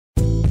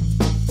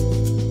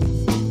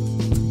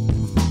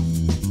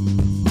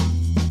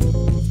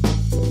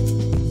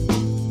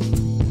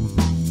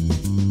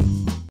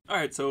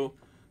Alright, so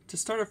to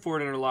start a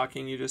forward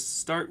interlocking, you just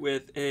start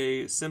with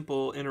a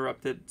simple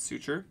interrupted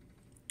suture.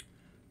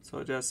 So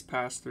I'll just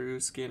pass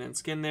through skin and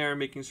skin there,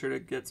 making sure to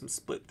get some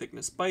split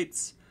thickness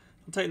bites.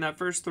 I'll tighten that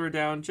first throw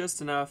down just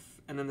enough,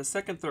 and then the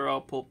second throw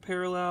I'll pull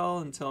parallel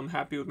until I'm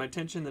happy with my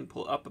tension, then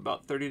pull up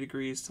about 30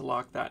 degrees to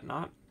lock that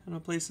knot. And I'll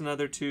place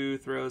another 2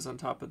 throws on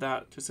top of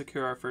that to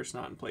secure our first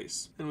knot in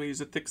place. Then we'll use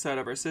the thick side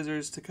of our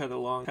scissors to cut a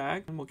long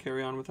tag, and we'll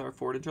carry on with our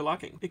forward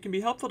interlocking. It can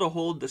be helpful to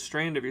hold the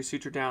strand of your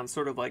suture down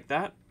sort of like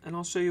that, and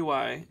I'll show you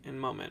why in a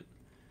moment.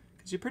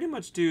 Because you pretty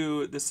much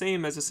do the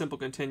same as a simple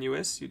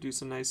continuous. You do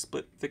some nice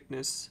split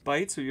thickness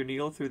bites with your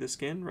needle through the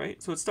skin,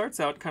 right? So it starts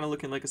out kind of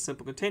looking like a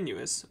simple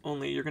continuous,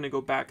 only you're going to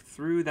go back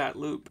through that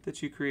loop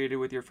that you created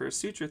with your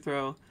first suture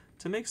throw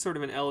to make sort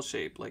of an L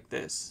shape like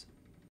this.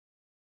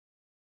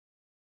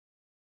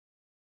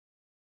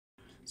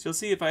 So you'll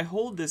see if I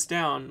hold this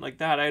down like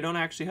that, I don't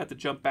actually have to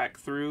jump back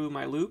through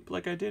my loop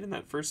like I did in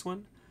that first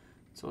one.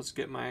 So let's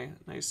get my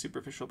nice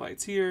superficial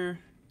bites here,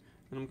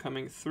 and I'm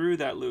coming through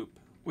that loop,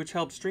 which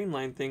helps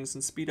streamline things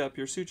and speed up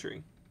your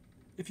suturing.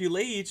 If you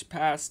lay each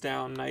pass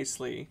down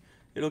nicely,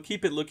 it'll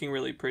keep it looking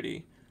really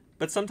pretty.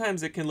 But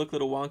sometimes it can look a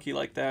little wonky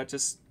like that.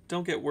 Just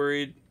don't get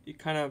worried. You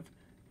kind of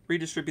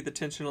redistribute the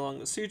tension along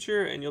the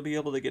suture and you'll be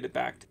able to get it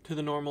back to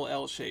the normal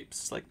L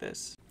shapes like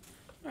this.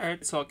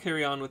 Alright, so I'll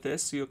carry on with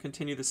this. So you'll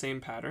continue the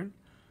same pattern.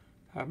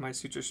 I have my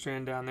suture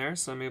strand down there,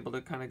 so I'm able to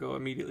kind of go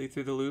immediately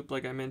through the loop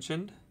like I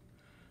mentioned.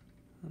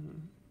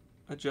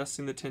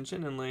 Adjusting the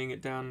tension and laying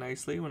it down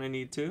nicely when I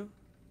need to.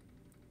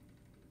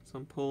 So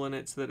I'm pulling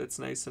it so that it's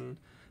nice and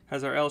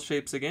has our L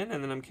shapes again,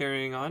 and then I'm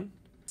carrying on.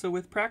 So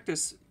with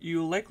practice,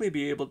 you'll likely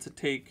be able to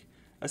take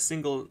a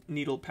single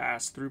needle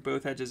pass through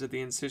both edges of the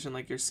incision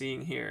like you're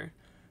seeing here.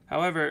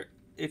 However,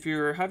 if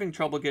you're having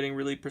trouble getting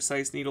really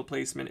precise needle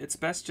placement, it's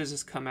best to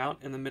just come out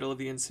in the middle of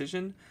the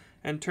incision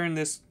and turn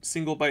this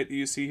single bite that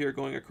you see here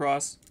going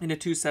across into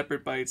 2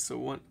 separate bites. So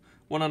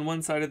one on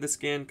one side of the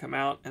skin, come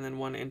out, and then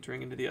one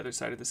entering into the other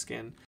side of the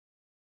skin.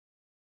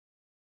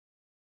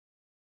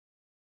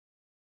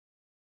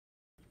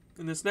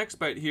 In this next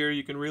bite here,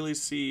 you can really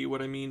see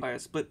what I mean by a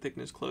split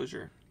thickness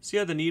closure. See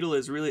how the needle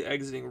is really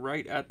exiting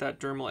right at that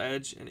dermal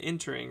edge and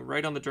entering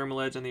right on the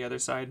dermal edge on the other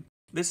side?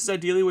 This is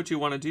ideally what you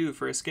want to do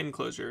for a skin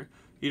closure.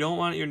 You don't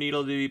want your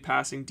needle to be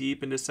passing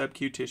deep into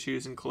sub-Q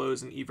tissues and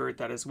close and evert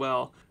that as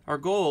well. Our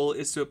goal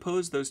is to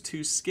oppose those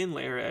 2 skin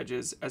layer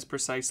edges as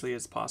precisely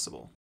as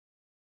possible.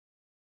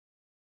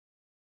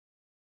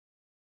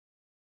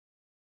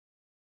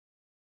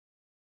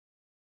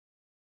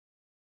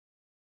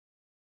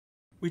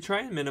 We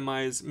try and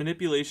minimize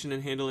manipulation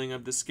and handling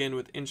of the skin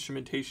with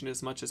instrumentation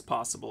as much as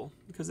possible,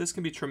 because this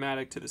can be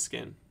traumatic to the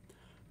skin.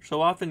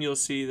 So often you'll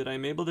see that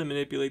I'm able to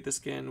manipulate the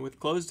skin with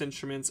closed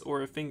instruments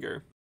or a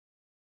finger.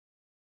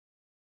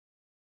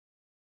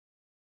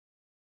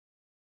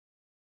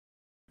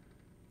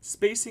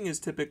 Spacing is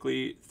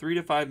typically 3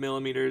 to 5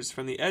 millimeters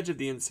from the edge of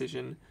the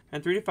incision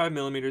and 3 to 5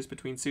 millimeters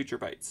between suture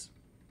bites.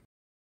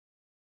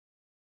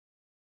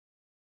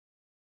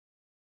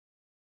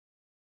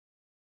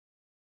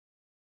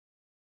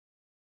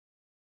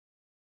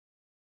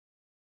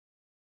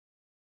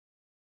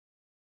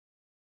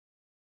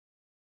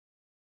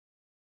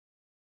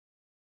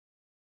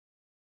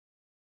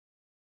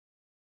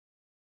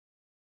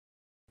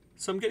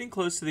 So I'm getting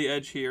close to the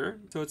edge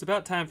here, so it's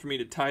about time for me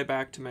to tie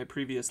back to my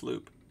previous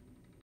loop.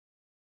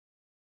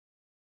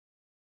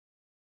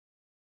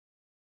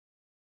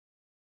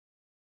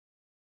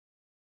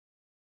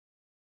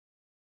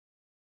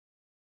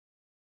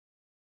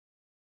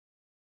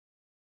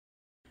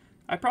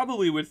 I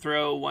probably would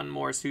throw one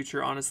more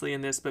suture honestly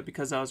in this, but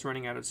because I was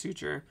running out of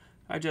suture,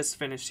 I just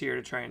finished here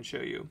to try and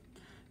show you.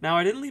 Now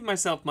I didn't leave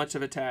myself much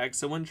of a tag,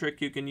 so one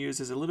trick you can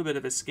use is a little bit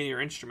of a skinnier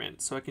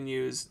instrument, so I can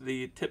use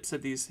the tips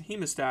of these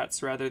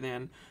hemostats rather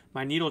than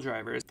my needle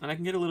drivers, and I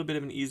can get a little bit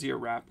of an easier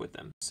wrap with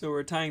them. So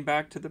we're tying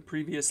back to the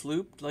previous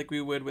loop like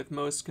we would with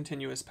most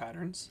continuous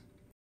patterns.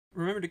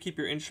 Remember to keep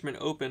your instrument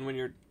open when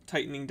you're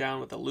tightening down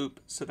with a loop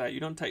so that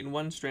you don't tighten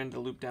one strand of the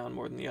loop down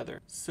more than the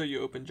other. So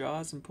you open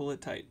jaws and pull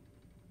it tight.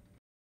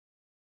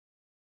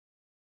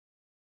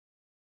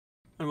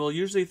 And we'll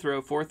usually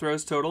throw 4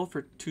 throws total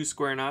for 2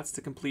 square knots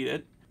to complete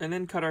it, and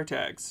then cut our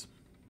tags.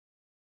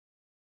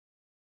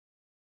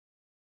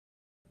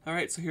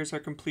 Alright, so here's our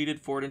completed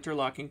forward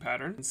interlocking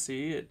pattern. You can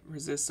see it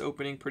resists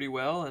opening pretty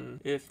well,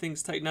 and if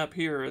things tighten up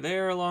here or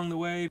there along the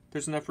way,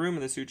 there's enough room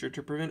in the suture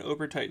to prevent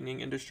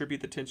over-tightening and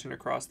distribute the tension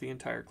across the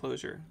entire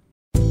closure.